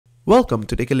Welcome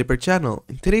to the Caliper channel.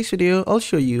 In today's video, I'll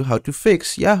show you how to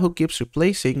fix Yahoo keeps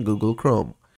replacing Google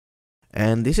Chrome.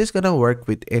 And this is gonna work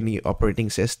with any operating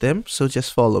system, so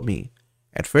just follow me.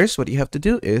 At first, what you have to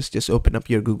do is just open up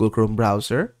your Google Chrome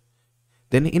browser.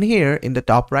 Then in here, in the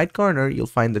top right corner, you'll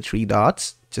find the three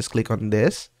dots. Just click on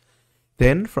this.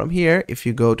 Then from here, if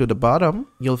you go to the bottom,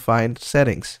 you'll find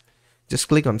Settings. Just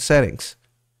click on Settings.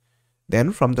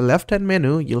 Then from the left-hand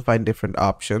menu, you'll find different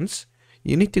options.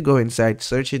 You need to go inside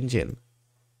Search Engine.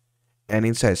 And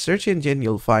inside Search Engine,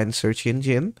 you'll find Search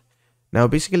Engine. Now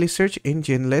basically Search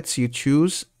Engine lets you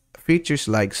choose features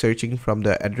like searching from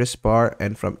the address bar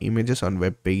and from images on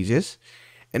web pages.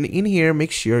 And in here, make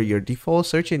sure your default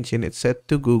search engine is set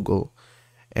to Google.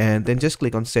 And then just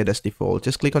click on Set as Default.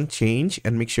 Just click on Change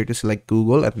and make sure to select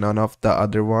Google and none of the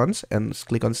other ones. And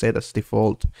click on Set as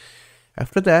Default.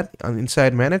 After that,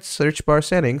 inside Manage Search Bar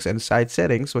Settings and Site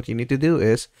Settings, what you need to do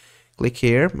is click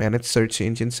here, Manage Search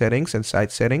Engine Settings and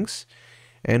Site Settings.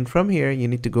 And from here, you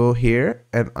need to go here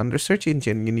and under Search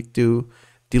Engine, you need to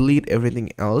delete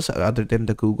everything else other than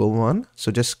the Google one.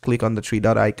 So just click on the three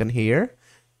dot icon here.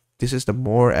 This is the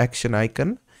More Action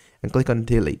icon and click on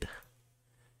Delete.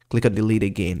 Click on Delete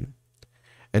again.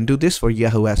 And do this for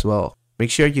Yahoo as well.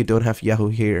 Make sure you don't have Yahoo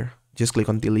here. Just click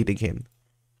on Delete again.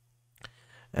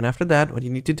 And after that, what you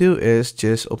need to do is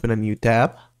just open a new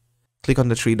tab. Click on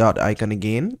the three dot icon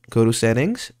again, go to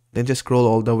Settings, then just scroll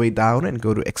all the way down and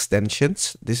go to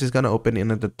Extensions. This is going to open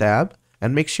another tab.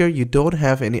 And make sure you don't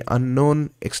have any unknown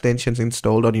extensions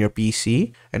installed on your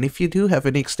PC. And if you do have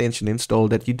any extension installed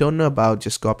that you don't know about,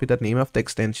 just copy the name of the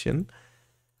extension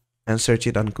and search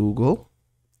it on Google.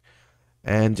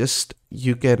 And just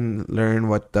you can learn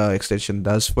what the extension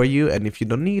does for you. And if you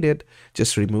don't need it,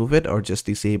 just remove it or just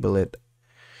disable it.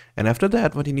 And after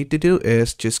that, what you need to do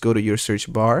is just go to your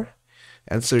search bar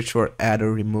and search for Add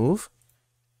or Remove.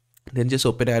 Then just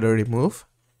open Add or Remove.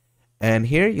 And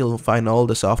here you'll find all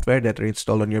the software that are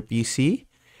installed on your PC.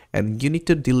 And you need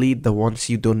to delete the ones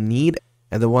you don't need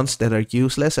and the ones that are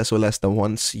useless, as well as the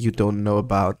ones you don't know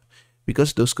about,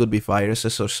 because those could be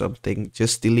viruses or something.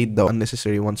 Just delete the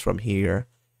unnecessary ones from here.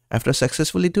 After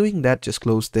successfully doing that, just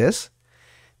close this.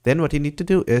 Then what you need to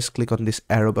do is click on this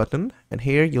arrow button, and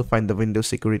here you'll find the Windows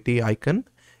security icon.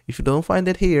 If you don't find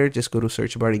it here, just go to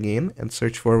search bar again and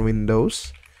search for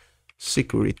Windows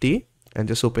security and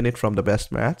just open it from the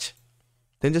best match.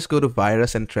 Then just go to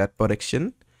virus and threat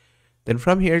protection. Then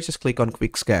from here, just click on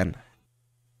quick scan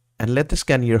and let it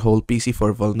scan your whole PC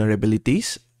for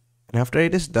vulnerabilities. And after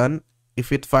it is done,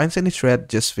 if it finds any threat,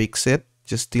 just fix it.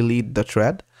 Just delete the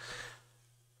threat.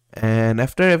 And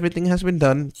after everything has been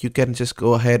done, you can just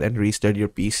go ahead and restart your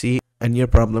PC and your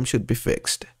problem should be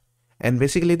fixed. And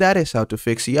basically that is how to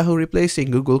fix Yahoo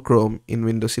replacing Google Chrome in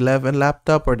Windows 11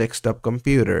 laptop or desktop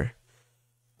computer.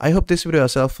 I hope this video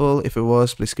was helpful. If it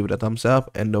was, please give it a thumbs up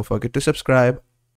and don't forget to subscribe.